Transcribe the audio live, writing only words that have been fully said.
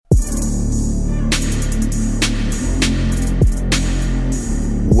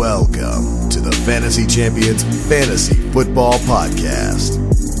Fantasy Champions Fantasy Football Podcast.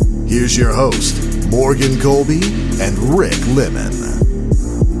 Here's your host, Morgan Colby and Rick Lemon.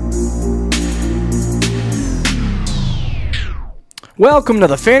 Welcome to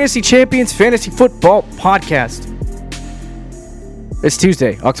the Fantasy Champions Fantasy Football Podcast. It's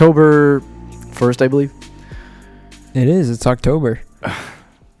Tuesday, October 1st, I believe. It is. It's October.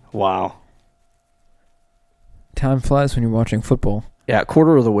 Wow. Time flies when you're watching football. Yeah, a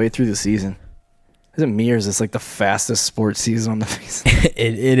quarter of the way through the season. Is it me or is this like the fastest sports season on the face?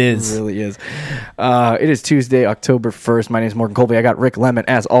 It is. It really is. It is Tuesday, October 1st. My name is Morgan Colby. I got Rick Lemon,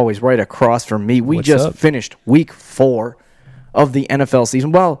 as always, right across from me. We What's just up? finished week 4 of the NFL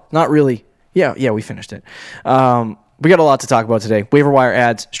season. Well, not really. Yeah, we finished it. We got a lot to talk about today. Waiver wire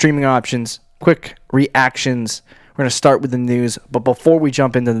ads, streaming options, quick reactions. We're going to start with the news. But before we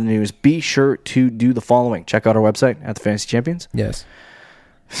jump into the news, be sure to do the following. Check out our website at the Fantasy Champions. Yes.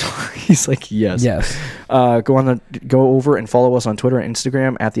 He's like, yes. Yes. Go over and follow us on Twitter and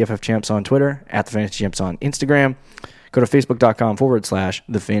Instagram at the FF Champs on Twitter, at the Fantasy Champs on Instagram. Go to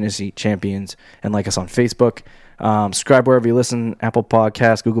facebook.com/the Fantasy Champions and like us on Facebook. Subscribe wherever you listen, Apple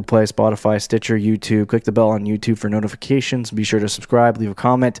Podcasts, Google Play, Spotify, Stitcher, YouTube. Click the bell on YouTube for notifications. Be sure to subscribe, leave a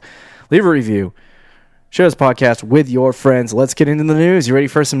comment, leave a review. Share this podcast with your friends. Let's get into the news. You ready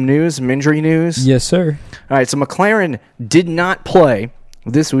for some news, some injury news? Yes, sir. All right, so McLaren did not play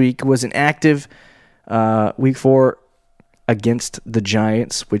this week, was inactive week 4 against the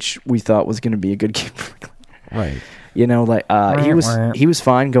Giants, which we thought was going to be a good game for McLaren. Right. You know, like he was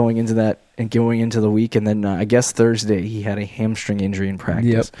fine going into that and going into the week, and then I guess Thursday he had a hamstring injury in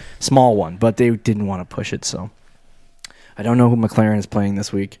practice. Yep. Small one, but they didn't want to push it, so I don't know who McLaren is playing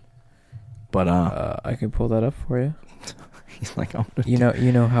this week. But I can pull that up for you. he's like, You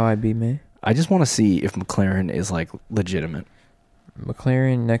know how I be me. I just want to see if McLaren is like legitimate.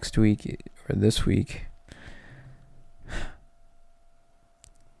 McLaren next week or this week.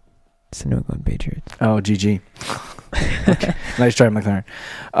 It's the New England Patriots. Oh, GG. Okay. Nice try, McLaren.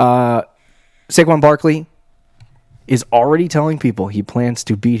 Saquon Barkley is already telling people he plans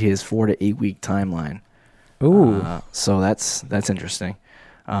to beat his 4 to 8 week timeline. Ooh. So that's interesting.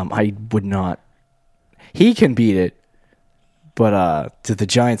 I would not. He can beat it, but did the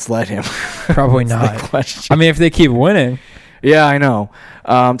Giants let him? Probably not. Question. I mean, if they keep winning. Yeah, I know.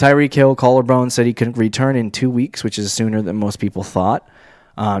 Tyreek Hill, collarbone, said he could return in 2 weeks, which is sooner than most people thought.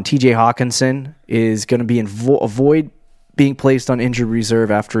 TJ Hawkinson is going to be avoid being placed on injured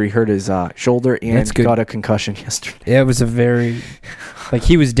reserve after he hurt his shoulder and got a concussion yesterday. Yeah, it was a very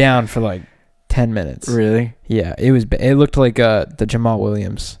he was down for like 10 minutes. Really? Yeah, it looked like the Jamal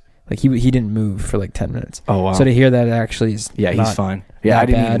Williams. Like he didn't move for like 10 minutes. Oh wow. So to hear that actually is he's fine. Yeah, I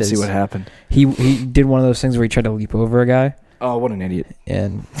didn't even see what happened. He did one of those things where he tried to leap over a guy. Oh, what an idiot.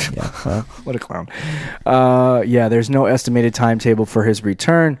 And yeah, well. What a clown. There's no estimated timetable for his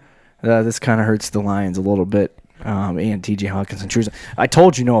return. This kind of hurts the Lions a little bit. And TJ Hawkinson. I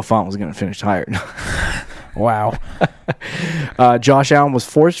told you Noah Fant was going to finish higher. Wow. Josh Allen was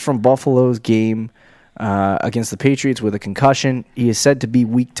forced from Buffalo's game against the Patriots with a concussion. He is said to be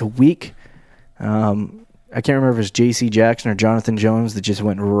week to week. I can't remember if it's J.C. Jackson or Jonathan Jones that just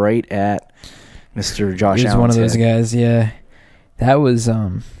went right at Mr. Josh Allen. He was one of those guys, yeah. That was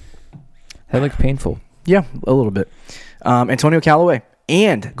that looked painful. Yeah, a little bit. Antonio Callaway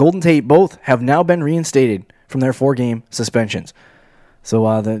and Golden Tate both have now been reinstated from their 4-game suspensions.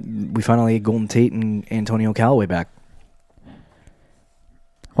 So we finally get Golden Tate and Antonio Callaway back.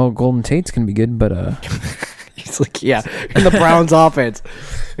 Well, Golden Tate's going to be good, but... He's like, yeah, in the Browns offense.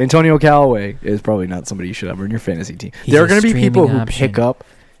 Antonio Callaway is probably not somebody you should have in your fantasy team. There are going to be people who pick up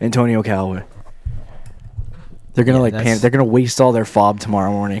Antonio Callaway. They're going to they're going to waste all their FOB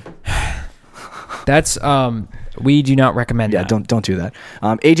tomorrow morning. That's we do not recommend that. Yeah, don't do that.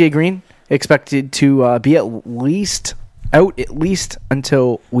 AJ Green expected to be at least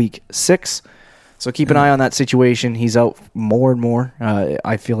until week 6. So keep an eye on that situation. He's out more and more.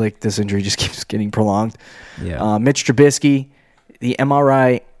 I feel like this injury just keeps getting prolonged. Yeah. Mitch Trubisky, the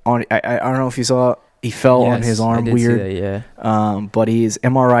MRI on I don't know if you saw, he fell on his arm. I did weird. See that, yeah. But his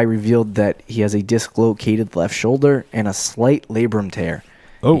MRI revealed that he has a dislocated left shoulder and a slight labrum tear.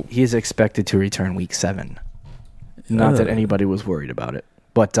 Oh. He is expected to return week 7. Not that anybody was worried about it.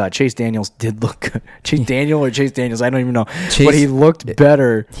 But Chase Daniels did look good. Chase Daniels, I don't even know. But he looked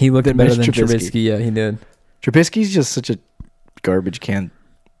better. He looked than better than Trubisky. Trubisky. Yeah, he did. Trubisky's just such a garbage can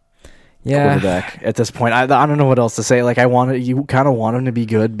yeah. quarterback at this point. I don't know what else to say. Like you kind of want him to be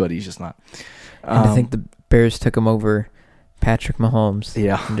good, but he's just not. And I think the Bears took him over Patrick Mahomes.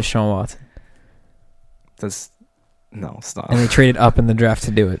 Yeah. And Deshaun Watson. No, stop. And they traded up in the draft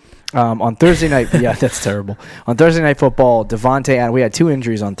to do it. On Thursday night, yeah, that's terrible. On Thursday Night Football, we had 2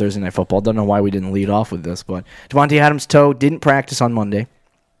 injuries on Thursday Night Football. Don't know why we didn't lead off with this, but Devontae Adams' toe didn't practice on Monday.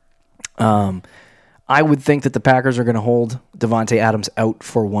 I would think that the Packers are going to hold Devontae Adams out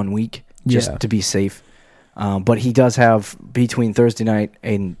for 1 week just to be safe. But he does have, between Thursday night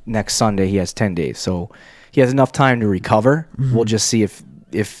and next Sunday, he has 10 days. So he has enough time to recover. Mm-hmm. We'll just see if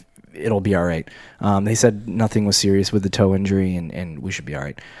it'll be all right. They said nothing was serious with the toe injury, and we should be all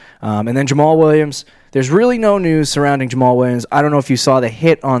right. And then Jamal Williams. There's really no news surrounding Jamal Williams. I don't know if you saw the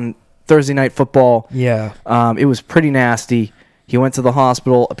hit on Thursday Night Football. Yeah. It was pretty nasty. He went to the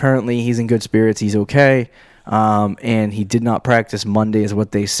hospital. Apparently, he's in good spirits. He's okay. And he did not practice Monday, is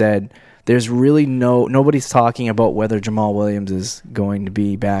what they said. There's really nobody's talking about whether Jamal Williams is going to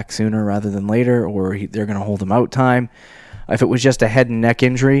be back sooner rather than later, or they're going to hold him out time. If it was just a head and neck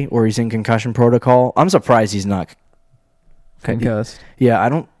injury or he's in concussion protocol, I'm surprised he's not concussed. Yeah, I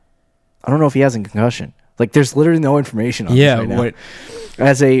don't know if he has a concussion. Like, there's literally no information on this right now.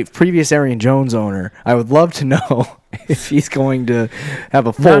 As a previous Aaron Jones owner, I would love to know if he's going to have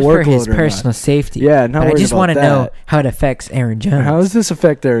a full workload or not. Not for his personal safety. Yeah, not I just want to know that. how it affects Aaron Jones. How does this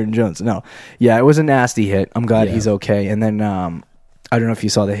affect Aaron Jones? No. Yeah, it was a nasty hit. I'm glad he's okay. And then I don't know if you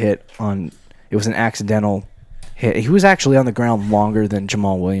saw the hit on. It was an accidental hit. He was actually on the ground longer than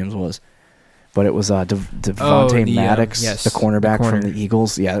Jamal Williams was. But it was Devontae Maddox, the cornerback from the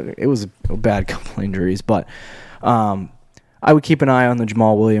Eagles. Yeah, it was a bad couple injuries. But I would keep an eye on the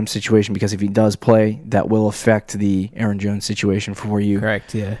Jamal Williams situation, because if he does play, that will affect the Aaron Jones situation for you.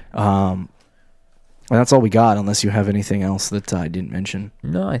 Correct, yeah. And that's all we got, unless you have anything else that I didn't mention.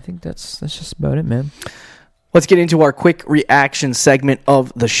 No, I think that's just about it, man. Let's get into our quick reaction segment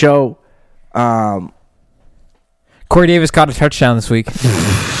of the show. Corey Davis caught a touchdown this week.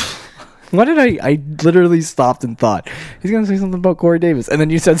 What did I literally stopped and thought he's gonna say something about Corey Davis, and then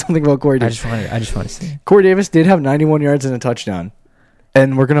you said something about Corey Davis. I just want to say Corey Davis did have 91 yards and a touchdown,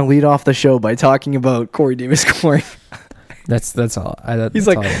 and we're gonna lead off the show by talking about Corey Davis scoring. That's all.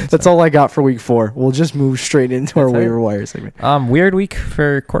 That's all I got for week 4. We'll just move straight into our waiver wire segment. Weird week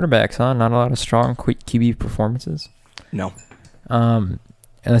for quarterbacks, huh? Not a lot of strong QB performances. No.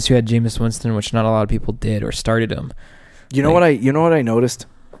 Unless you had Jameis Winston, which not a lot of people did or started him. You know what I noticed?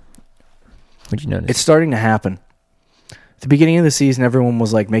 What'd you notice? It's starting to happen. At the beginning of the season, everyone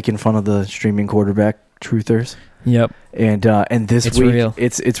was like making fun of the streaming quarterback truthers. Yep. And this it's week, real.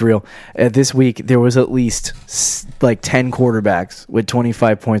 It's real. This week, there was at least 10 quarterbacks with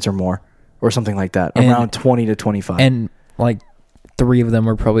 25 points or more, or something like that, around 20 to 25. And 3 of them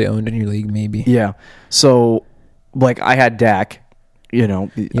were probably owned in your league, maybe. Yeah. So, I had Dak.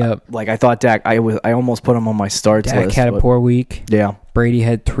 Yep. I thought Dak. I almost put him on my starts Dak list. Dak had a poor week. Yeah. Brady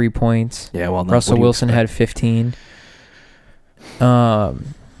had 3 points. Yeah. Well, Russell Wilson had 15.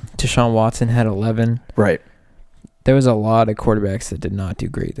 Deshaun Watson had 11. Right. There was a lot of quarterbacks that did not do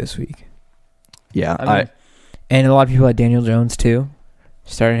great this week. Yeah. And a lot of people had Daniel Jones too.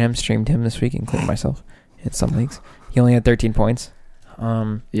 Started him, streamed him this week, including myself in some leagues. He only had 13 points.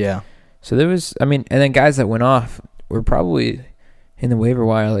 Yeah. So there was, and then guys that went off were probably in the waiver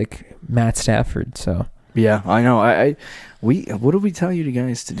wire, like Matt Stafford. So yeah, I know. What did we tell you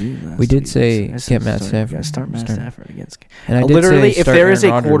guys to do? We did say get Matt Stafford. Start Matt Stafford against. And I literally, did if there is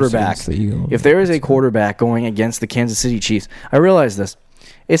a quarterback going against the Kansas City Chiefs, I realize this.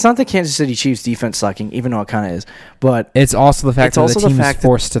 It's not the Kansas City Chiefs defense sucking, even though it kind of is, but it's also the fact that the team is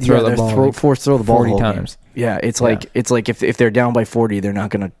forced to throw the ball. Forced to throw the ball 40 times. Yeah, it's like if they're down by 40, they're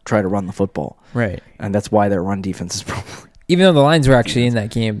not going to try to run the football. Right, and that's why their run defense is probably. Even though the Lions were actually in that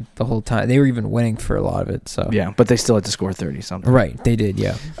game the whole time, they were even winning for a lot of it. So yeah, but they still had to score 30 something. Right, they did.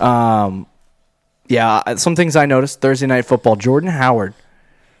 Yeah. Yeah. Some things I noticed Thursday Night Football. Jordan Howard,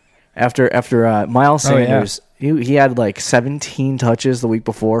 after Miles Sanders, he had 17 touches the week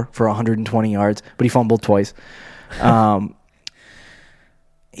before for 120 yards, but he fumbled twice.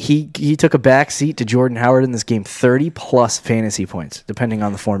 He took a back seat to Jordan Howard in this game, 30 plus fantasy points, depending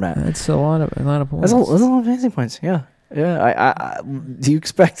on the format. That's a lot of points. That's a lot of fantasy points. Yeah. Yeah, do you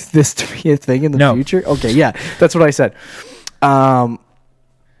expect this to be a thing in the future? Okay, yeah, that's what I said. Don't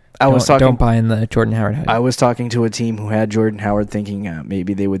buy in the Jordan Howard hype. I was talking to a team who had Jordan Howard, thinking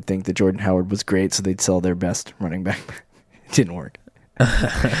maybe they would think that Jordan Howard was great, so they'd sell their best running back. It didn't work.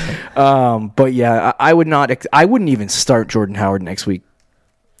 But yeah, I wouldn't even start Jordan Howard next week.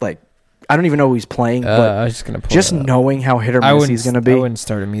 I don't even know who he's playing, but I was just gonna knowing how hit or miss he's going to be. I wouldn't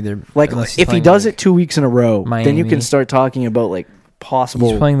start him either. If he does it 2 weeks in a row, then you can start talking about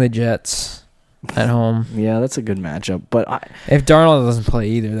possible. He's playing the Jets. at home. Yeah, that's a good matchup. But If Darnold doesn't play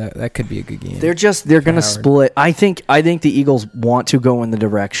either, that could be a good game. they're going to Howard. split. I think the Eagles want to go in the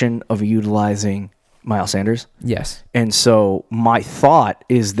direction of utilizing Miles Sanders. Yes. And so my thought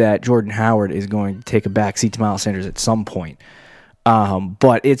is that Jordan Howard is going to take a backseat to Miles Sanders at some point.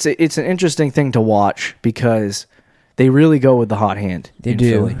 But it's an interesting thing to watch because they really go with the hot hand. They in do.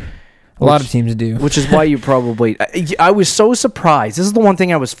 Philly, A lot of teams do. which is why you probably. I was so surprised. This is the one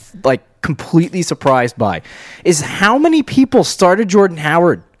thing I was like completely surprised by, is how many people started Jordan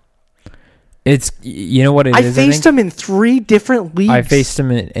Howard. It's you know what it I is. faced him in 3 different leagues. I faced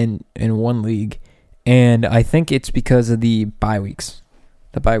him in one league, and I think it's because of the bye weeks.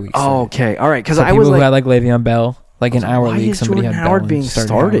 The bye weeks. Oh, okay, all right. Because So I people was who like, had like Le'Veon Bell, like in our why league, is somebody Jordan had Howard Bell being and started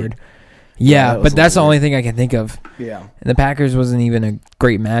started? Howard. Yeah, Yeah, that was but that's the weird. only thing I can think of. yeah, And the Packers wasn't even a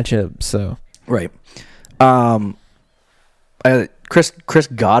great matchup, so right. Chris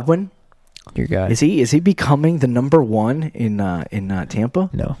Godwin. your guy. Is he becoming the number 1 in Tampa?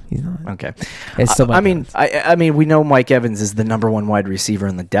 No, he's not. Okay. It's still. I mean, we know Mike Evans is the number 1 wide receiver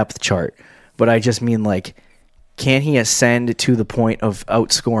in the depth chart, but I just mean like, can he ascend to the point of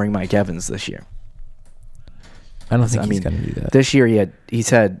outscoring Mike Evans this year? I don't think I he's mean, going to do that. This year he had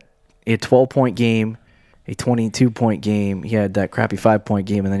a 12-point game, a 22-point game. He had that crappy 5-point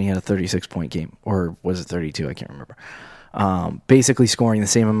game, and then he had a 36-point game, or was it 32? I can't remember. Basically scoring the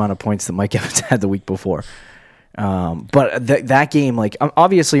same amount of points that Mike Evans had the week before. But that game, like,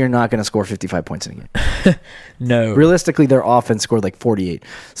 obviously you're not going to score 55 points in a game. No. Realistically, their offense scored like 48.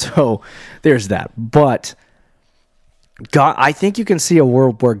 So there's that. But I think you can see a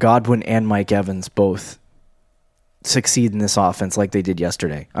world where Godwin and Mike Evans both succeed in this offense like they did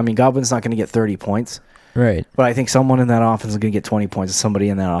yesterday. I mean, Godwin's not going to get 30 points, Right. but I think someone in that offense is going to get 20 points and somebody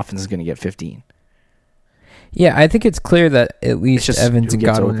in that offense is going to get 15. Yeah, I think it's clear that at least just Evans who and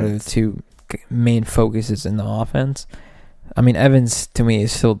gets Godwin open. are the 2 main focuses in the offense. I mean, Evans to me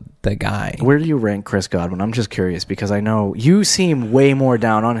is still the guy. Where do you rank Chris Godwin? I'm just curious because I know you seem way more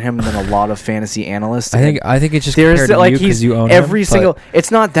down on him than a lot of fantasy analysts. I think it's just There's compared to like you because he's you own every him, single. but It's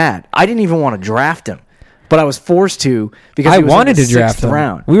not that I didn't even want to draft him, but I was forced to because I he was wanted in the to draft 6th him.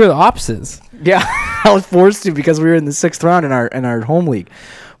 round. We were the opposites. Yeah, I was forced to because we were in the 6th round in our home league.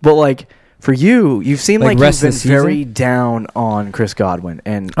 But like for you seem Like like rest you've of been the season? very down on Chris Godwin,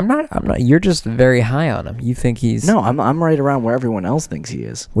 and I'm not. You're just very high on him. You think he's no, I'm right around where everyone else thinks he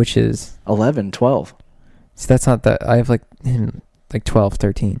is. which is 11, 12. so that's not that. I have like him like 12,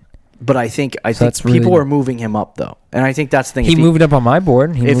 13. But I think that's people really- are moving him up though, and I think that's the thing. He If moved up on my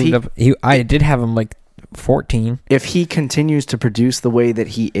board. He if moved he- up. I did have him like 14. if he continues to produce the way that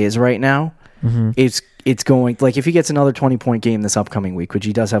he is right now, it's going like if he gets another 20-point game this upcoming week, which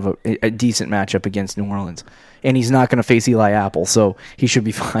he does have a decent matchup against New Orleans, and he's not going to face Eli Apple, so he should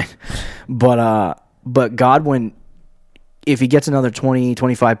be fine. But Godwin, if he gets another 20,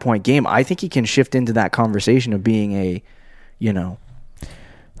 25-point game, I think he can shift into that conversation of being a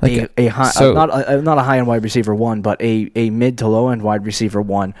high, so- not a high end wide receiver 1, but a mid to low end wide receiver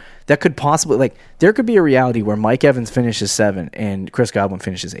 1 that could possibly like there could be a reality where Mike Evans finishes 7 and Chris Godwin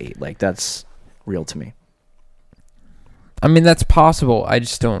finishes 8. Like that's real to me. I mean, that's possible. I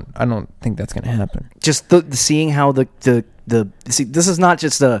don't think that's going to happen. Just the seeing how the see, this is not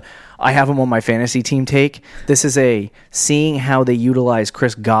just I have him on my fantasy team take. This is a seeing how they utilize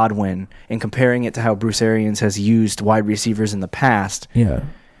Chris Godwin and comparing it to how Bruce Arians has used wide receivers in the past. Yeah.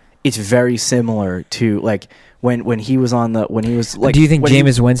 It's very similar to like when he was like. Do you think when he-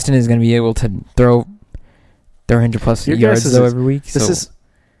 Jameis Winston is going to be able to throw 100 plus Your yards guess is though this- every week?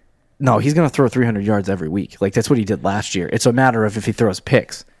 No, he's going to throw 300 yards every week. Like that's what he did last year. It's a matter of if he throws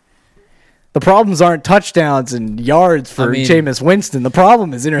picks. The problems aren't touchdowns and yards for Jameis Winston. The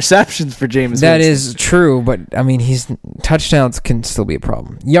problem is interceptions for Jameis Winston. That is true, but I mean, touchdowns can still be a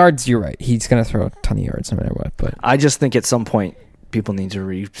problem. Yards, you're right. He's going to throw a ton of yards no matter what. But I just think at some point people need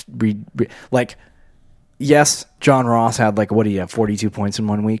to like. Yes, John Ross had like what do you have 42 points in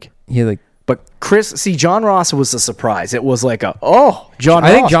 1 week. he like. But John Ross was a surprise. It was like John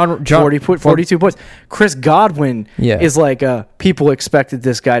I think Ross, John 42 points. Chris Godwin Yeah. is like people expected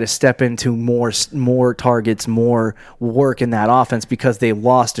this guy to step into more targets, more work in that offense because they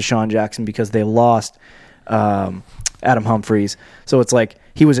lost Deshaun Jackson, because they lost Adam Humphries. So it's like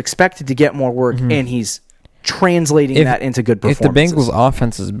he was expected to get more work, and he's translating that into good If performances. the Bengals'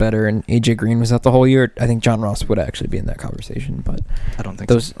 offense is better and AJ Green was out the whole year, I think John Ross would actually be in that conversation. But I don't think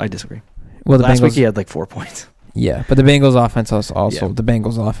those- so. I disagree. well, the Last Bengals, week he had like 4 points. yeah, but the Bengals' offense also Yeah. the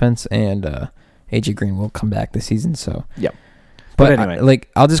Bengals' offense and AJ Green will come back this season. So Yep. But anyway.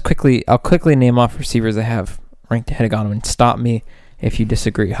 I'll quickly name off receivers I have ranked ahead of Godwin. Stop me if you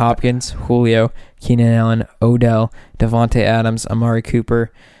disagree. Hopkins, Julio, Keenan Allen, Odell, Devontae Adams, Amari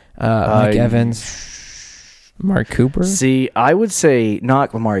Cooper, Mike Evans, Mark Cooper. See, I would say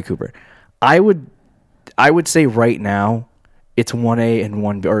not Amari Cooper. I would say right now it's 1A and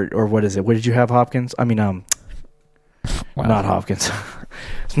 1B, or what is it? What did you have, Hopkins? I mean, Wow. not Hopkins.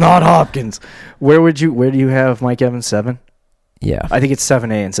 It's not Hopkins. Where do you have Mike Evans 7? Yeah. I think it's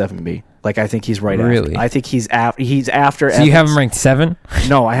 7A and 7B. Like, I think he's right Really? after. I think he's after. So Evans. you have him ranked 7?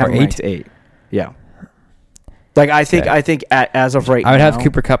 No, I have him 8? ranked 8. Yeah. Like, I think as of right now, I would have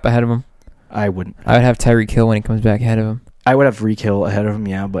Cooper Kupp ahead of him. I wouldn't. I would have Tyreek Hill when he comes back ahead of him. I would have Reek Hill ahead of him,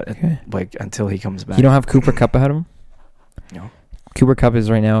 yeah, but Okay. like until he comes back. You don't have Cooper Kupp ahead of him? No. Cooper Kupp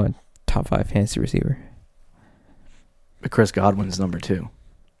is right now a top 5 fantasy receiver. But Chris Godwin's number 2.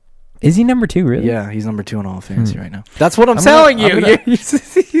 Is he number 2, really? Yeah, he's number 2 in all of fantasy right now. That's what I'm gonna- telling you.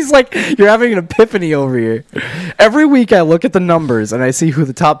 He's like, you're having an epiphany over here. Every week I look at the numbers and I see who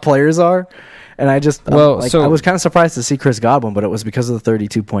the top players are, and I just I was kind of surprised to see Chris Godwin, but it was because of the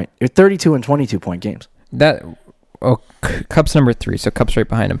 32 and 22 point games. Kupp's number 3, so Kupp's right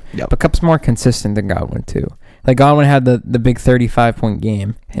behind him. Yep. But Kupp's more consistent than Godwin, too. Like, Godwin had the big 35-point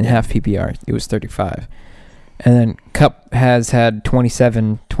game in half PPR. It was 35. And then Kupp has had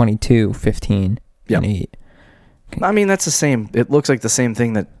 27, 22, 15, and 8. I mean, that's the same. It looks like the same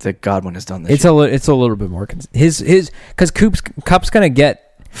thing that Godwin has done this year. It's a little bit more because Kupp's gonna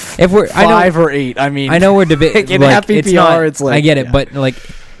get if we're 5 or 8. I mean, I know we're debating in half PPR. It's like I get it, but like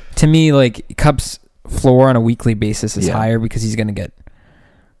to me, like Kupp's floor on a weekly basis is higher because he's gonna get.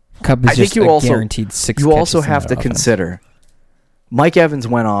 Kupp is just guaranteed 6. You also have to consider Mike Evans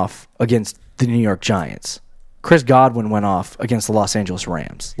went off against the New York Giants. Chris Godwin went off against the Los Angeles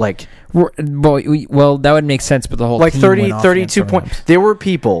Rams. Like, well, that would make sense, but the whole like team 30, went off 32 points. There were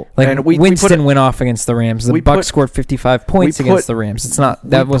people like and Winston went off against the Rams. The Bucs scored 55 points against the Rams. It's not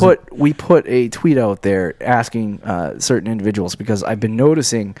that we put a tweet out there asking certain individuals because I've been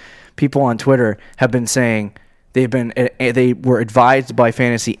noticing people on Twitter have been saying they were advised by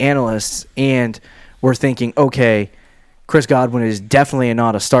fantasy analysts and were thinking, okay, Chris Godwin is definitely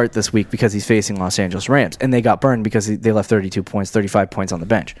not a start this week because he's facing Los Angeles Rams. And they got burned because they left 32 points, 35 points on the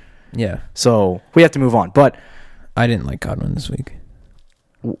bench. Yeah. So we have to move on. But I didn't like Godwin this week.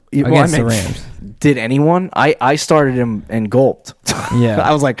 Against the Rams. Did anyone? I started him and gulped. Yeah.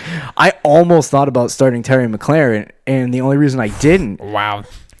 I was like, I almost thought about starting Terry McLaurin. And the only reason I didn't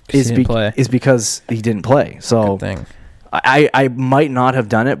is because he didn't play. So good thing. I might not have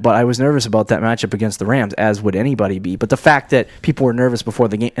done it, but I was nervous about that matchup against the Rams, as would anybody be. But the fact that people were nervous before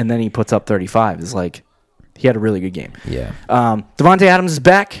the game and then he puts up 35 is like, he had a really good game. Yeah. Devontae Adams is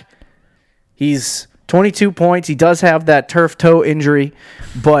back. He's 22 points. He does have that turf toe injury,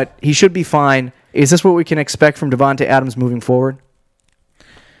 but he should be fine. Is this what we can expect from Devontae Adams moving forward?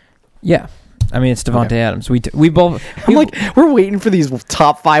 Yeah. I mean, it's Devontae Adams. We both. We're waiting for these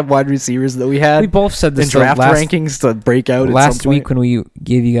top 5 wide receivers that we had. We both said this in draft rankings to break out. Last week when we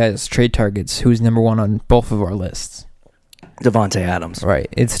gave you guys trade targets, who's number 1 on both of our lists? Devontae Adams. Right.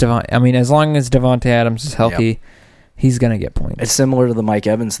 It's Devontae. I mean, as long as Devontae Adams is healthy, he's gonna get points. It's similar to the Mike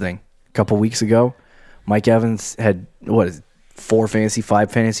Evans thing. A couple weeks ago, Mike Evans had 5 fantasy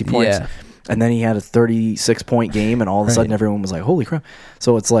points. Yeah. And then he had a 36-point game, and all of a sudden everyone was like, holy crap.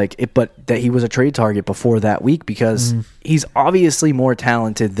 So it's like, but that he was a trade target before that week because he's obviously more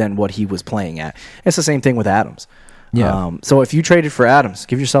talented than what he was playing at. It's the same thing with Adams. Yeah. So if you traded for Adams,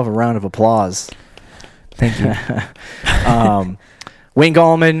 give yourself a round of applause. Thank you. Wayne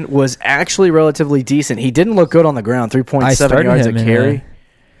Gallman was actually relatively decent. He didn't look good on the ground, 3.7 yards a carry.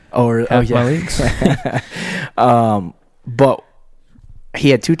 My leagues. But he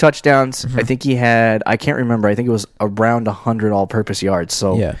had 2 touchdowns. I think he had, I can't remember, I think it was around 100 all-purpose yards.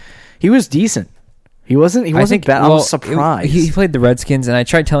 So he was decent. He wasn't bad. I was surprised. He played the Redskins, and I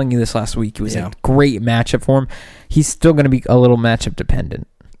tried telling you this last week. It was a great matchup for him. He's still going to be a little matchup dependent.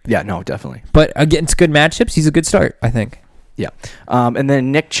 Yeah, no, definitely. But against good matchups, he's a good start, I think. Yeah. And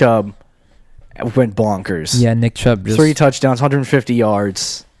then Nick Chubb went bonkers. Yeah, Nick Chubb just 3 touchdowns, 150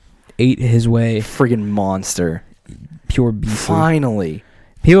 yards. Ate his way. Friggin' monster. Pure beast. Finally.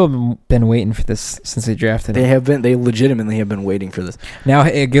 People have been waiting for this since they drafted him. They legitimately have been waiting for this. Now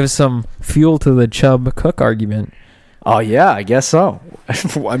it gives some fuel to the Chubb-Cook argument. Oh, yeah, I guess so.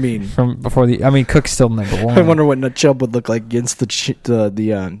 I mean, from before Cook's still number 1. I wonder what Chubb would look like against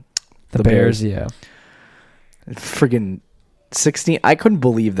the Bears. Yeah. Friggin' 16. I couldn't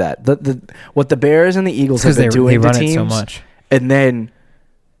believe that. What the Bears and the Eagles have been doing to teams. They run it so much. And then,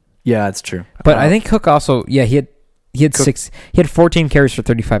 yeah, it's true. But I think Cook also, he had 14 carries for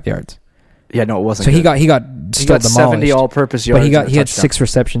 35 yards. Yeah, no, it wasn't. So good. he got still demolished. 70 all-purpose yards. But he had 6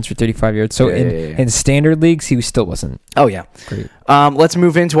 receptions for 35 yards. So in standard leagues, he still wasn't. Oh yeah, great. Let's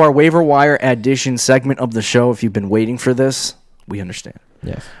move into our waiver wire addition segment of the show. If you've been waiting for this, we understand.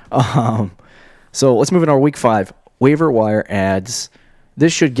 Yes. So let's move into our week 5 waiver wire ads.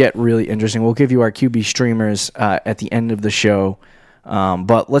 This should get really interesting. We'll give you our QB streamers at the end of the show,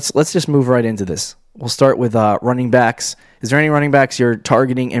 but let's just move right into this. We'll start with running backs. Is there any running backs you're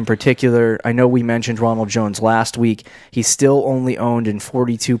targeting in particular? I know we mentioned Ronald Jones last week. He's still only owned in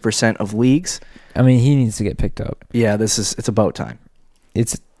 42% of leagues. I mean, he needs to get picked up. Yeah, it's about time.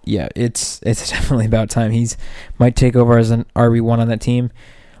 It's definitely about time. He's might take over as an RB1 on that team.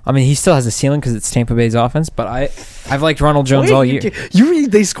 I mean, he still has a ceiling because it's Tampa Bay's offense, but I've liked Ronald Jones all year.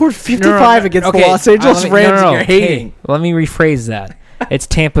 They scored 55 against the Los Angeles Rams, and you're hating. Hey, let me rephrase that. It's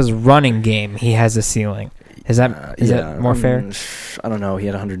Tampa's running game. He has a ceiling. Is that more fair? I don't know. He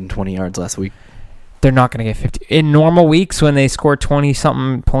had 120 yards last week. They're not going to get 50. In normal weeks when they score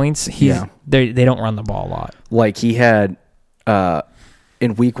 20-something points, they don't run the ball a lot. Like he had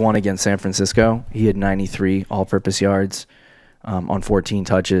in week 1 against San Francisco, he had 93 all-purpose yards on 14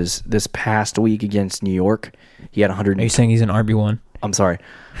 touches. This past week against New York, he had 100. Are you saying he's an RB1? I'm sorry.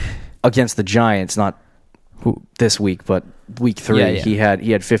 Against the Giants, not this week, but week 3, he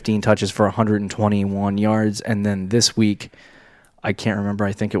had 15 touches for 121 yards, and then this week, I can't remember.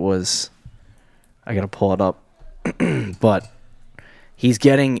 I think it was. I gotta pull it up, but he's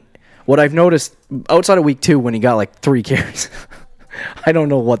getting. What I've noticed outside of week 2 when he got like 3 carries. I don't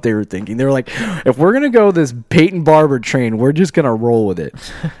know what they were thinking. They were like, if we're gonna go this Peyton Barber train, we're just gonna roll with it.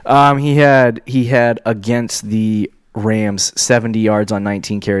 He had against the Rams 70 yards on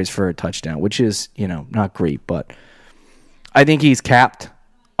 19 carries for a touchdown, which is not great, but I think he's capped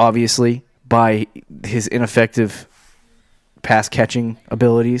obviously by his ineffective pass catching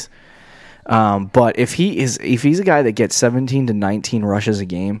abilities. But if he's a guy that gets 17 to 19 rushes a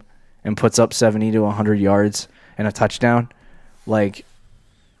game and puts up 70 to 100 yards and a touchdown, like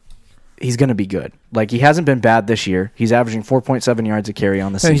he's going to be good. Like he hasn't been bad this year. He's averaging 4.7 yards a carry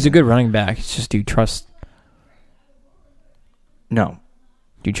on the season. He's a good running back. It's just, do you trust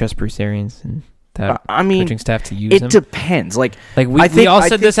Bruce Arians and that coaching staff to use him? It depends. Like we all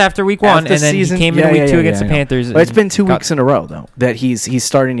said this after week 1, and then he came in week 2 against the Panthers. But it's been 2 weeks in a row though that he's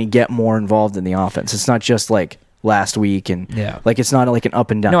starting to get more involved in the offense. It's not just like last week and like it's not like an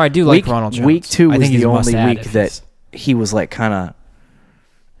up and down. No, I do like Ronald Jones. Week 2 was the only week that he was like kind of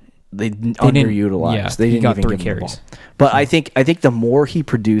they underutilized. Yeah, they didn't got even 3 give him the carries. ball. But I think the more he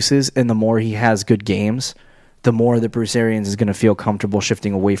produces and the more he has good games, the more that Bruce Arians is going to feel comfortable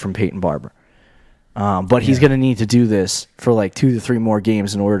shifting away from Peyton Barber. But he's going to need to do this for like 2 to 3 more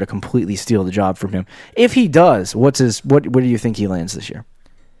games in order to completely steal the job from him. If he does, what do you think he lands this year?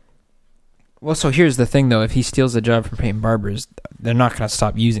 Well, so here's the thing though: if he steals the job from Peyton Barber, they're not going to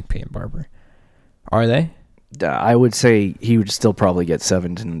stop using Peyton Barber, are they? I would say he would still probably get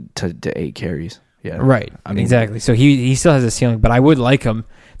 7 to 8 carries. Yeah, right. I mean, exactly. So he still has a ceiling, but I would like him.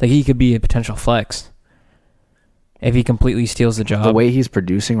 Like he could be a potential flex if he completely steals the job. The way he's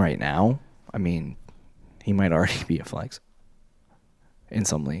producing right now, I mean, he might already be a flex in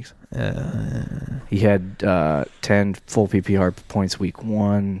some leagues. He had 10 full PPR points week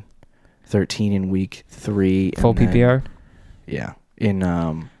 1, 13 in week 3. Full PPR? Yeah.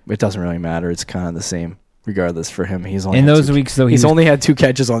 It doesn't really matter. It's kind of the same regardless for him. He's only in those weeks though he's only had 2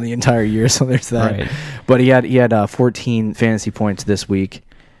 catches on the entire year, so there's that. Right. But he had 14 fantasy points this week.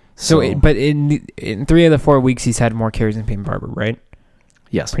 But in 3 of the 4 weeks he's had more carries than Peyton Barber, right?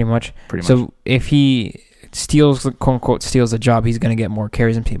 Yes. Pretty much. So if he steals, quote unquote, steals a job, he's going to get more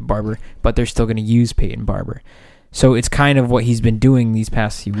carries than Peyton Barber, but they're still going to use Peyton Barber. So it's kind of what he's been doing these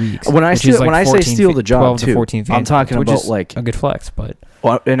past few weeks. When I say steal the job, 12 too, to 14 I'm talking points, about like a good flex, but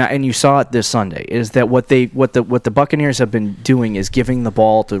and you saw it this Sunday is that what the Buccaneers have been doing is giving the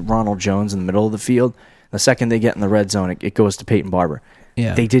ball to Ronald Jones in the middle of the field. The second they get in the red zone, it goes to Peyton Barber.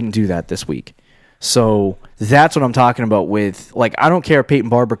 Yeah. They didn't do that this week. So that's what I'm talking about with, like, I don't care if Peyton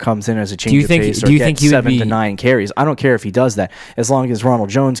Barber comes in as a change of pace or gets 7 to 9 carries. I don't care if he does that as long as Ronald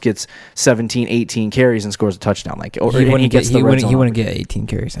Jones gets 17, 18 carries and scores a touchdown. Like, or he wouldn't get 18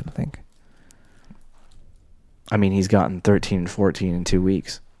 carries, I don't think. I mean, he's gotten 13 and 14 in 2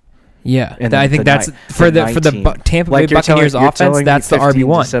 weeks. Yeah, and I think that's for the Tampa Bay Buccaneers offense. That's the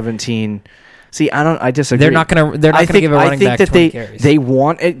RB1. 17. See, I disagree. They're not gonna give a running back 20 carries. They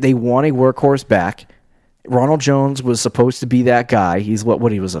want a workhorse back. Ronald Jones was supposed to be that guy. He's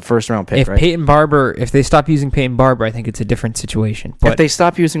he was a first round pick. If they stop using Peyton Barber, I think it's a different situation. But if they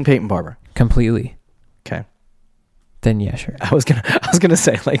stop using Peyton Barber completely, okay. then yeah, sure. I was gonna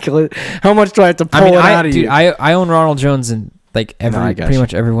say, like, how much do I have to pull it out of dude, you? I own Ronald Jones in like pretty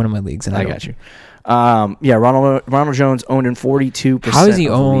much every one of my leagues. And I got you. Yeah, Ronald Jones owned in 42%. How is he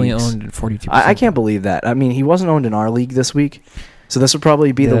only owned in 42%? I can't believe that. I mean, he wasn't owned in our league this week, so this would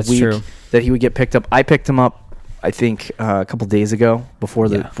probably be the week that he would get picked up. I picked him up, I think, a couple days ago before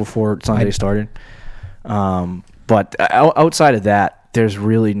Sunday started. But outside of that, there's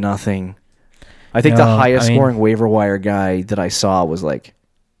really nothing. I think the highest scoring waiver wire guy that I saw was like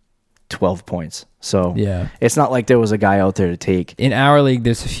 12 points. So yeah, it's not like there was a guy out there to take. In our league,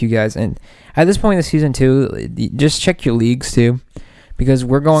 there's a few guys, and at this point in the season too, just check your leagues too, because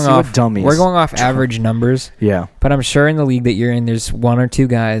we're going off average numbers. Yeah, but I'm sure in the league that you're in, there's one or two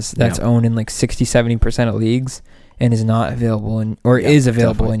guys that's owned in like 60-70% of leagues and is not available is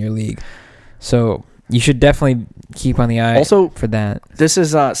available in your league. So you should definitely keep on the eye also for that. This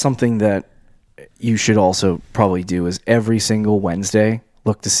is something that you should also probably do is every single Wednesday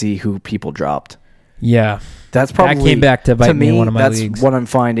look to see who people dropped. Yeah. That's probably that came back to bite me in one of my leagues. That's what I'm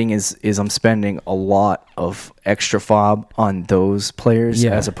finding is I'm spending a lot of extra fob on those players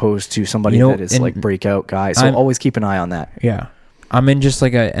as opposed to somebody that is like breakout guy. So always keep an eye on that. Yeah. I'm in just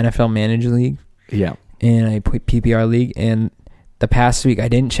like a NFL manager league. Yeah. And a PPR league, and the past week I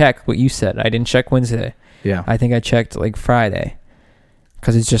didn't check what you said. I didn't check Wednesday. Yeah. I think I checked like Friday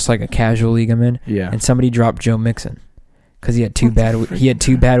because it's just like a casual league I'm in. Yeah. And somebody dropped Joe Mixon because he had two bad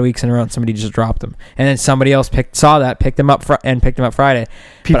weeks in a row, and somebody just dropped him. And then somebody else picked him up Friday.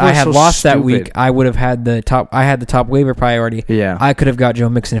 But I had lost that week. I would have had the top. I had the top waiver priority. Yeah. I could have got Joe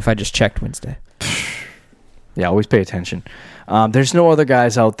Mixon if I just checked Wednesday. Yeah, always pay attention. There's no other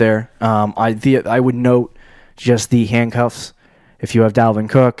guys out there. I would note just the handcuffs. If you have Dalvin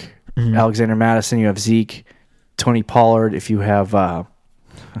Cook, Alexander Madison, you have Zeke, Tony Pollard. If you have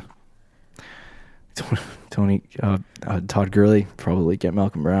Todd Gurley, probably get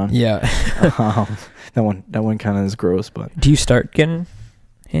Malcolm Brown. Yeah, that one kind of is gross. But do you start getting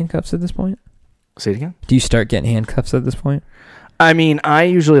handcuffs at this point? Say it again. Do you start getting handcuffs at this point? I mean, I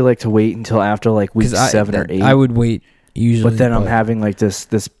usually like to wait until after like week 7 or 8. I would wait usually, but then I'm having like this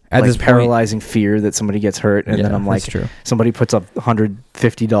paralyzing fear that somebody gets hurt, and then I'm like, somebody puts a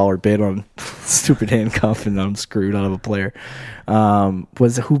 $150 bid on stupid handcuff, and I'm screwed out of a player.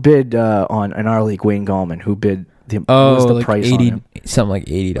 Who bid on in our league? Wayne Gallman. Who bid? What was the like price 80, on him? Something like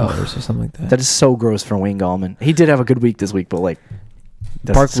 $80 or something like that. That is so gross for Wayne Gallman. He did have a good week this week, but like,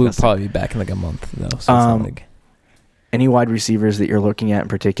 Park will probably be back in like a month though. So it's not like... Any wide receivers that you're looking at in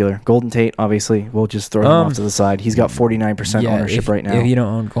particular? Golden Tate, obviously. We'll just throw him off to the side. He's got 49% ownership right now. If you don't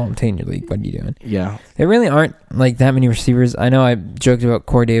own Golden Tate in your league, what are you doing? Yeah. There really aren't like that many receivers. I know I joked about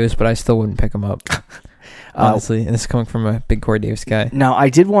Corey Davis, but I still wouldn't pick him up. Honestly, and this is coming from a big Corey Davis guy. Now, I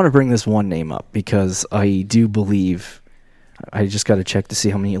did want to bring this one name up because I do believe... I just got to check to see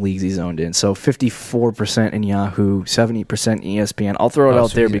how many leagues he's owned in. So 54% in Yahoo, 70% ESPN. I'll throw it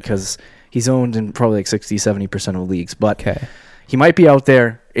out there because... He's owned in probably like 60-70% of leagues, but he might be out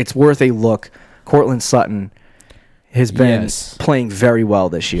there. It's worth a look. Cortland Sutton has been playing very well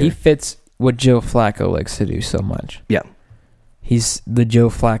this year. He fits what Joe Flacco likes to do so much. Yeah. He's the Joe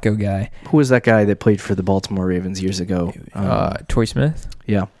Flacco guy. Who was that guy that played for the Baltimore Ravens years ago? Torrey Smith?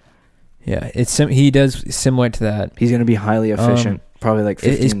 Yeah. Yeah, he does similar to that. He's going to be highly efficient, probably like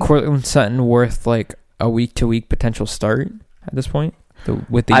 15. Is Cortland Sutton worth like a week-to-week potential start at this point?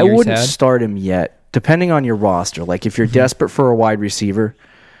 I wouldn't start him yet, depending on your roster. Like if you're desperate for a wide receiver,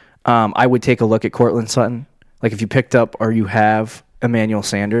 I would take a look at Cortland Sutton. Like if you picked up or you have Emmanuel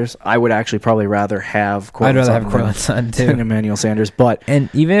Sanders, I would actually probably rather have Cortland Sutton too than Emmanuel Sanders. And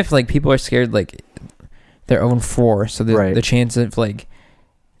even if like people are scared, like they're 0-4, so the chance of like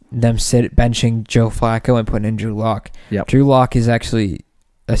them benching Joe Flacco and putting in Drew Lock. Yep. Drew Lock is actually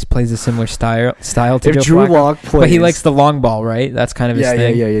plays a similar style to if Joe Drew Flacco, Lock plays, but he likes the long ball, right? That's kind of his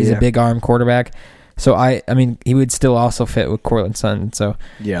thing. He's a big arm quarterback. So I mean, he would still also fit with Cortland Sutton. So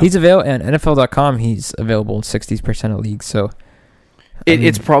he's available and NFL.com. He's available in 60% of leagues. So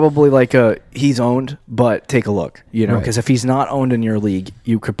it's probably like he's owned, but take a look, because if he's not owned in your league,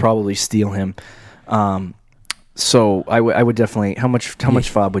 you could probably steal him. So I would definitely. How much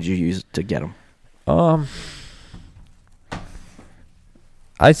fob would you use to get him?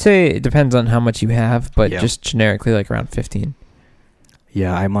 I'd say it depends on how much you have, but just generically like around 15.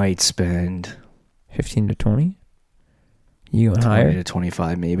 Yeah, I might spend 15 to 20. You going higher? 20 to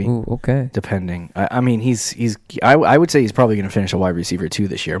 25 maybe. Ooh, okay. Depending. I mean, I would say he's probably going to finish a wide receiver 2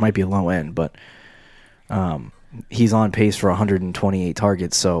 this year. It might be a low end, but he's on pace for 128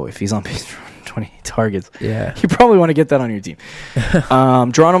 targets. So if he's on pace for 28 targets. Yeah. You probably want to get that on your team.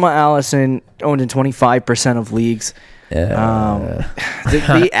 Geronimo Allison owned in 25% of leagues.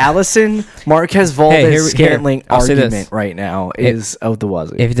 The Allison Marquez Valdez Scantling argument right now is out the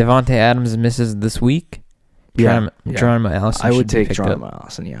wazoo. If Devontae Adams misses this week, Geronimo Allison. I would take Geronimo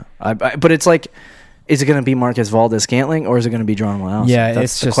Allison. Yeah, but it's like, is it going to be Marquez Valdez Scantling or is it going to be Geronimo Allison? Yeah,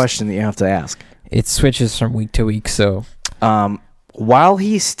 that's the question that you have to ask. It switches from week to week. So, while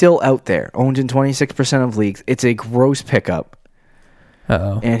he's still out there, owned in 26% of leagues, it's a gross pickup.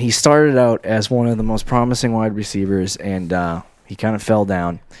 And he started out as one of the most promising wide receivers, and he kind of fell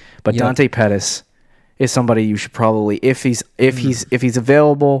down. But Dante Pettis is somebody you should probably, if he's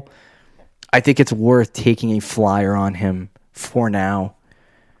available, I think it's worth taking a flyer on him for now.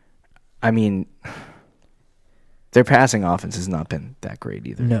 I mean, their passing offense has not been that great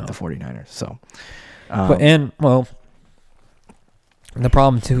either. No. The 49ers. So, the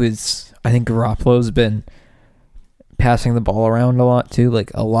problem too is I think Garoppolo's been passing the ball around a lot too.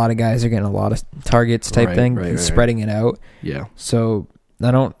 Like a lot of guys are getting a lot of targets type thing, and spreading it out. Yeah. So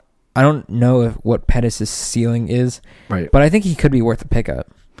I don't know what Pettis' ceiling is. Right. But I think he could be worth a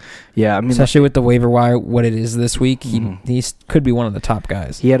pickup. Yeah, I mean, especially with the waiver wire, what it is this week, he could be one of the top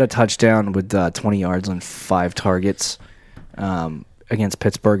guys. He had a touchdown with 20 yards on 5 targets against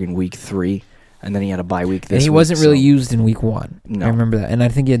Pittsburgh in week 3, and then he had a bye week this week. And he wasn't really used in week 1. No. I remember that. And I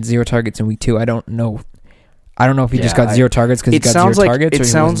think he had 0 targets in week 2. I don't know if he just got 0 targets because he got 0 targets. It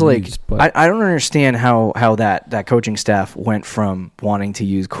sounds like I don't understand how that coaching staff went from wanting to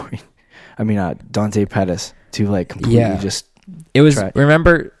use Dante Pettis to like completely just. It was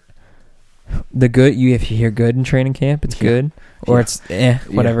remember the good. If you hear good in training camp, it's good, or it's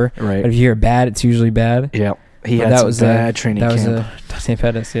whatever. Yeah, right. But if you hear bad, it's usually bad. Yeah, he had some bad training camp. That was Dante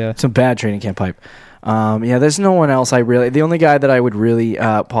Pettis. Yeah, some bad training camp hype. There's no one else the only guy that I would really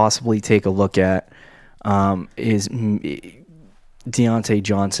possibly take a look at is Deontay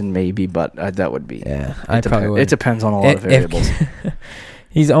Johnson maybe, but that would be it depends on a lot of variables.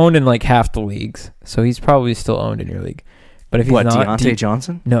 He's owned in like half the leagues, so he's probably still owned in your league. But if he's not, Deontay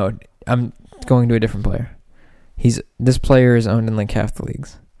Johnson? No, I'm going to a different player. This player is owned in like half the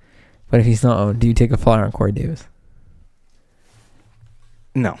leagues. But if he's not owned, do you take a flyer on Corey Davis?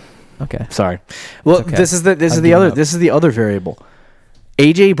 No. Okay. Sorry. Well, okay. this is the other variable.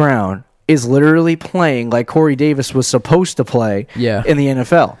 AJ Brown is literally playing like Corey Davis was supposed to play in the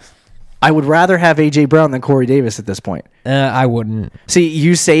NFL. I would rather have AJ Brown than Corey Davis at this point. I wouldn't. See,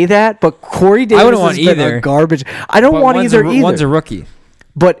 you say that, but Corey Davis has been a garbage. I don't want either. One's a rookie.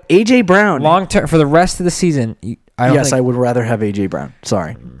 But AJ Brown, long term for the rest of the season. I would rather have AJ Brown.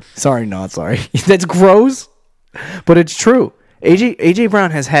 Sorry, not sorry. That's gross, but it's true. AJ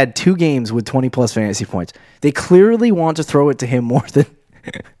Brown has had 2 games with 20+ fantasy points. They clearly want to throw it to him more than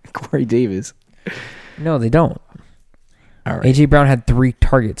Corey Davis. No, they don't. All right. AJ Brown had 3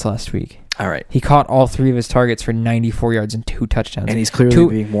 targets last week. All right. He caught all 3 of his targets for 94 yards and 2 touchdowns. And he's clearly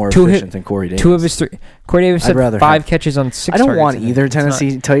being more efficient than Corey Davis. 2 of his 3. Corey Davis had 5 catches on 6 targets. I don't want either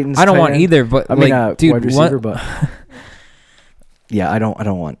Tennessee Titans. I don't want either, but dude, wide receiver, but yeah, I don't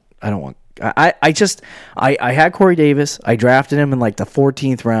want. I had Corey Davis. I drafted him in like the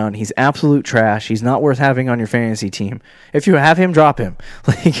 14th round. He's absolute trash. He's not worth having on your fantasy team. If you have him, drop him.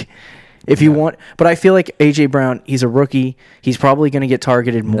 If you want, but I feel like AJ Brown, he's a rookie. He's probably going to get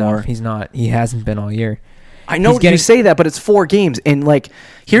targeted more. No, he's not. He hasn't been all year. I know you say that, but it's 4 games, and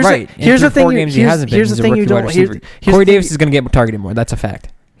here's the thing. 4 games he hasn't been. He's a rookie wide receiver. Corey Davis is going to get targeted more. That's a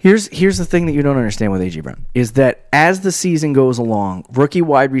fact. Here's the thing that you don't understand with AJ Brown is that as the season goes along, rookie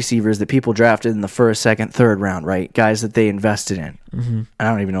wide receivers that people drafted in the 1st, 2nd, 3rd round, right, guys that they invested in. Mm-hmm. I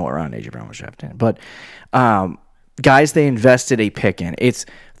don't even know what round AJ Brown was drafted in, but guys they invested a pick in. It's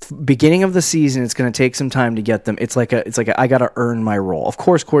beginning of the season. It's going to take some time to get them. It's like I got to earn my role. Of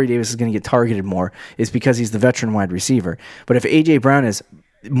course, Corey Davis is going to get targeted more. It's because he's the veteran wide receiver. But if AJ Brown is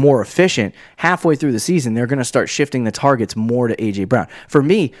more efficient, halfway through the season, they're going to start shifting the targets more to AJ Brown. For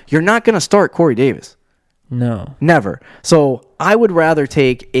me, you're not going to start Corey Davis. No. Never. So I would rather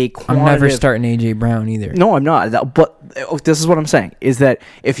take a quantitative... I'm never starting AJ Brown either. No, I'm not. But this is what I'm saying, is that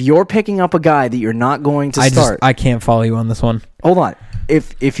if you're picking up a guy that you're not going to start... I can't follow you on this one. Hold on.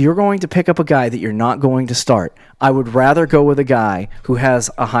 If you're going to pick up a guy that you're not going to start, I would rather go with a guy who has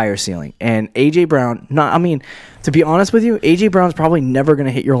a higher ceiling. And AJ Brown, to be honest with you, AJ Brown's probably never going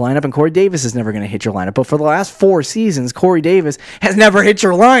to hit your lineup, and Corey Davis is never going to hit your lineup. But for the last 4 seasons, Corey Davis has never hit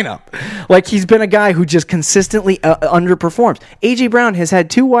your lineup. He's been a guy who just consistently underperforms. AJ Brown has had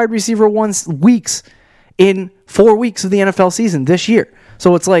 2 wide receiver 1 weeks in 4 weeks of the NFL season this year.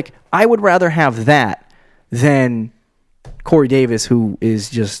 So it's I would rather have that than Corey Davis, who is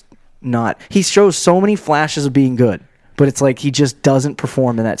just not. He shows so many flashes of being good, but it's like he just doesn't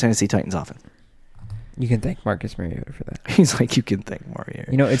perform in that Tennessee Titans offense. You can thank Marcus Mariota for that. He's like, you can thank Mariota.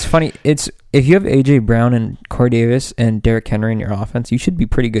 You know, it's funny. It's if you have A.J. Brown and Corey Davis and Derrick Henry in your offense, you should be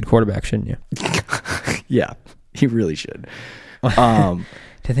pretty good quarterback, shouldn't you? Yeah, he really should. To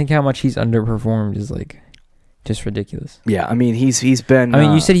think how much he's underperformed is like just ridiculous. Yeah, I mean, he's been... I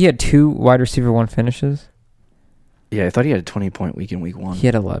mean, you said he had 2 wide receiver 1 finishes? Yeah, I thought he had a 20-point week in week 1. He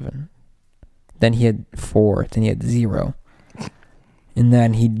had 11. Then he had 4. Then he had 0. And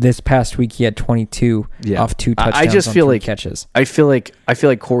then this past week he had 22 off 2 touchdowns. I just feel like catches. I feel like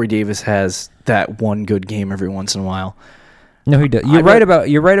Corey Davis has that one good game every once in a while. No, he does. You're right about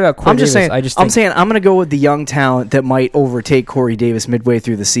Corey I'm just Davis. saying I'm going to go with the young talent that might overtake Corey Davis midway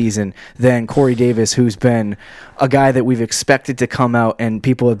through the season than Corey Davis, who's been a guy that we've expected to come out and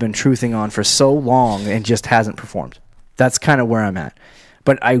people have been truthing on for so long and just hasn't performed. That's kind of where I'm at.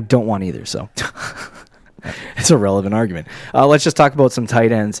 But I don't want either, so it's a relevant argument. Let's just talk about some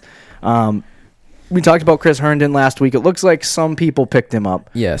tight ends. We talked about Chris Herndon last week. It looks like some people picked him up.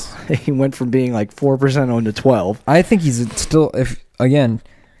 Yes. He went from being like 4% owned to 12. I think he's still, only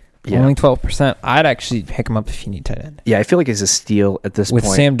 12%. I'd actually pick him up if you need tight end. Yeah, I feel like he's a steal at this point.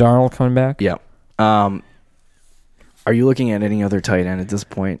 With Sam Darnold coming back? Yeah. Are you looking at any other tight end at this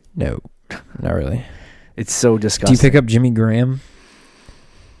point? No, not really. It's so disgusting. Do you pick up Jimmy Graham?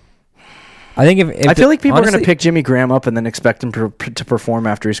 I think if I feel like people are going to pick Jimmy Graham up and then expect him to perform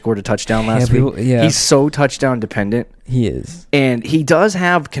after he scored a touchdown last week. Yeah. He's so touchdown dependent. He is. And he does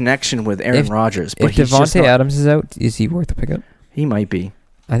have connection with Aaron Rodgers. But if Devontae Adams is out, is he worth a pickup? He might be.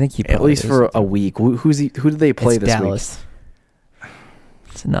 I think he probably at least for a week. Who do they play this Dallas. Week?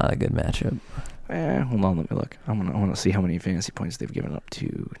 It's not a good matchup. Hold on, let me look. I want to see how many fantasy points they've given up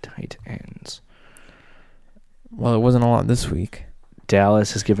to tight ends. Well, it wasn't a lot this week.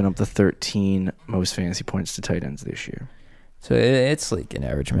 Dallas has given up the 13 most fantasy points to tight ends this year. So it's like an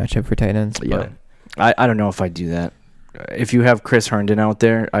average matchup for tight ends. Yeah. I don't know if I'd do that. If you have Chris Herndon out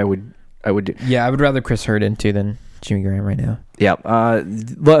there, I would do. Yeah, I would rather Chris Herndon too than Jimmy Graham right now. Yeah.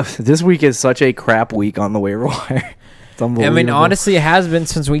 This week is such a crap week on the waiver wire. It's unbelievable. I mean, honestly, it has been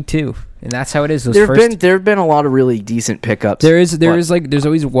since week 2. And that's how it is. There have been a lot of really decent pickups. There's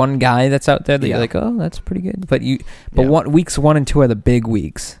always one guy that's out there that you're like, oh, that's pretty good. But weeks 1 and 2 are the big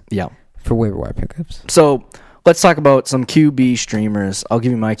weeks. Yeah. For waiver wire pickups. So let's talk about some QB streamers. I'll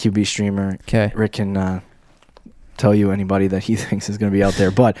give you my QB streamer. Okay. Rick can tell you anybody that he thinks is going to be out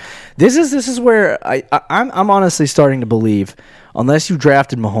there. But this is where I'm honestly starting to believe, unless you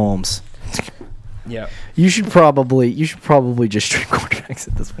drafted Mahomes. Yeah. You should probably just stream quarterbacks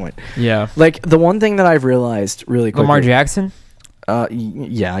at this point. Yeah. Like the one thing that I've realized really quickly. Lamar Jackson?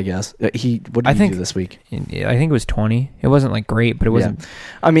 Yeah, I guess. What did he do this week? I think it was 20. It wasn't like great, but it wasn't. Yeah.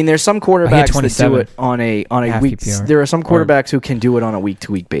 I mean, there's some quarterbacks that do it on a week. PPR. There are some quarterbacks who can do it on a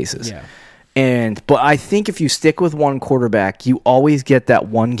week-to-week basis. Yeah. But I think if you stick with one quarterback, you always get that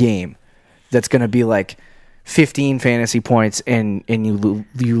one game that's going to be like 15 fantasy points and you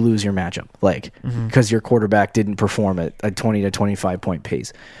lose your matchup, like because your quarterback didn't perform at a 20 to 25 point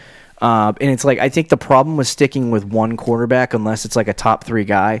pace. And it's like I think the problem with sticking with one quarterback, unless it's like a top 3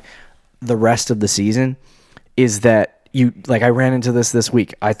 guy, the rest of the season, is that I ran into this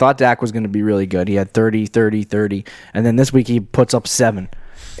week. I thought Dak was going to be really good. He had 30, 30, 30, and then this week he puts up 7,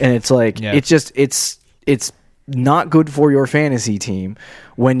 and it's like it's not good for your fantasy team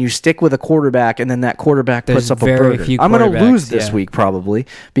when you stick with a quarterback and then that quarterback puts up a burger. I'm going to lose this week probably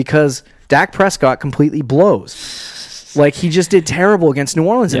because Dak Prescott completely blows. Like he just did terrible against New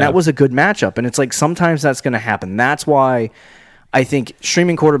Orleans and that was a good matchup. And it's like sometimes that's going to happen. That's why I think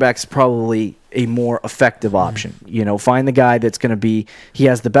streaming quarterbacks is probably a more effective option. You know, find the guy that's going to be, he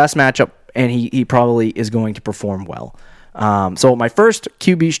has the best matchup and he probably is going to perform well. So my first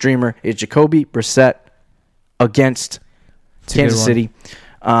QB streamer is Jacoby Brissett against Kansas City.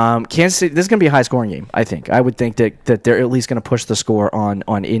 Kansas City. This is going to be a high scoring game. I think. I would think that they're at least going to push the score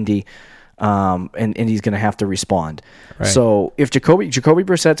on Indy, and Indy's going to have to respond. Right. So if Jacoby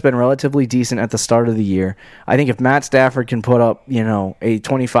Brissett's been relatively decent at the start of the year, I think if Matt Stafford can put up a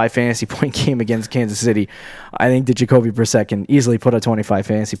 25 fantasy point game against Kansas City, I think that Jacoby Brissett can easily put a 25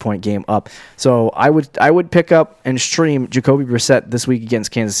 fantasy point game up. So I would pick up and stream Jacoby Brissett this week against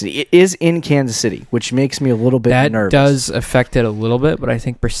Kansas City. It is in Kansas City, which makes me a little bit nervous. That does affect it a little bit, but I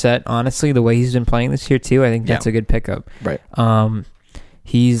think Brissett, honestly, the way he's been playing this year too, I think that's a good pickup. Right.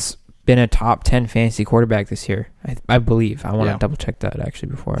 He's been a top 10 fantasy quarterback this year, I believe. I want to double check that actually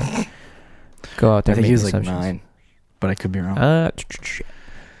before I go out there. I think he was like 9, but I could be wrong.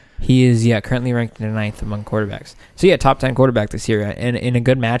 He is, currently ranked in the 9th among quarterbacks. So, top 10 quarterback this year. And in a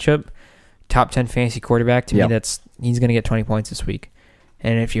good matchup, top 10 fantasy quarterback, to me, he's going to get 20 points this week.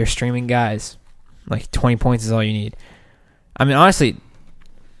 And if you're streaming guys, 20 points is all you need. I mean, honestly,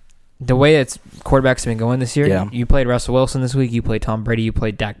 the way it's quarterbacks have been going this year, you played Russell Wilson this week, you played Tom Brady, you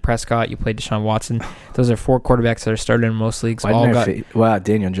played Dak Prescott, you played Deshaun Watson. Those are 4 quarterbacks that are started in most leagues.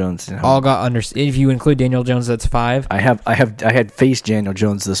 Daniel Jones. All got under. If you include Daniel Jones, that's 5. I had faced Daniel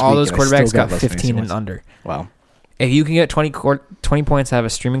Jones this week. All those quarterbacks got 15 and under. Wow. If you can get 20 points out of a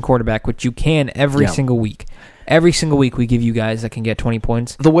streaming quarterback, which you can every single week. Every single week we give you guys that can get 20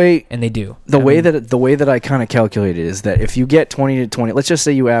 points. And they do. The way that I kind of calculated is that if you get 20 to 20, let's just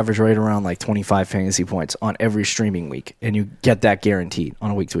say you average right around 25 fantasy points on every streaming week, and you get that guaranteed on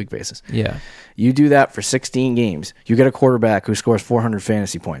a week-to-week basis. Yeah. You do that for 16 games. You get a quarterback who scores 400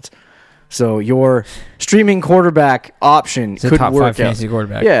 fantasy points. So your streaming quarterback option could top work 5 fantasy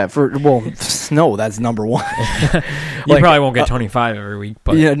quarterback. Yeah, no, that's number 1. You probably won't get 25 every week.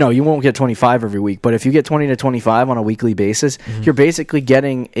 But you won't get 25 every week. But if you get 20 to 25 on a weekly basis, you're basically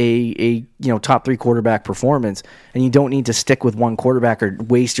getting a top 3 quarterback performance, and you don't need to stick with one quarterback or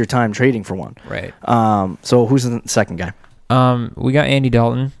waste your time trading for one. Right. So who's the second guy? We got Andy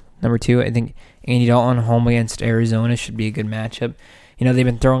Dalton, number 2. I think Andy Dalton home against Arizona should be a good matchup. They've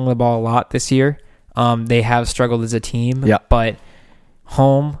been throwing the ball a lot this year. They have struggled as a team, but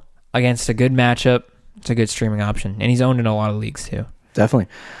home against a good matchup, it's a good streaming option. And he's owned in a lot of leagues too. Definitely.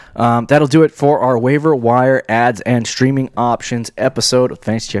 That'll do it for our waiver wire ads and streaming options episode of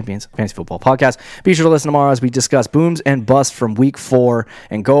Fantasy Champions Fantasy Football Podcast. Be sure to listen tomorrow as we discuss booms and busts from week 4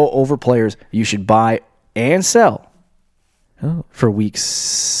 and go over players you should buy and sell for week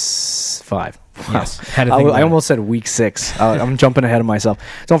 5. Wow. Yes. I almost said week 6. I'm jumping ahead of myself.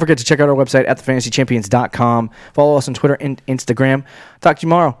 Don't forget to check out our website at thefantasychampions.com. Follow us on Twitter and Instagram. Talk to you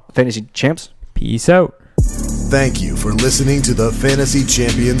tomorrow. Fantasy Champs. Peace out. Thank you for listening to the Fantasy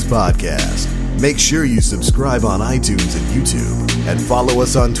Champions Podcast. Make sure you subscribe on iTunes and YouTube and follow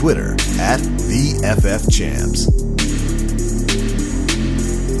us on Twitter at @TheFFChamps.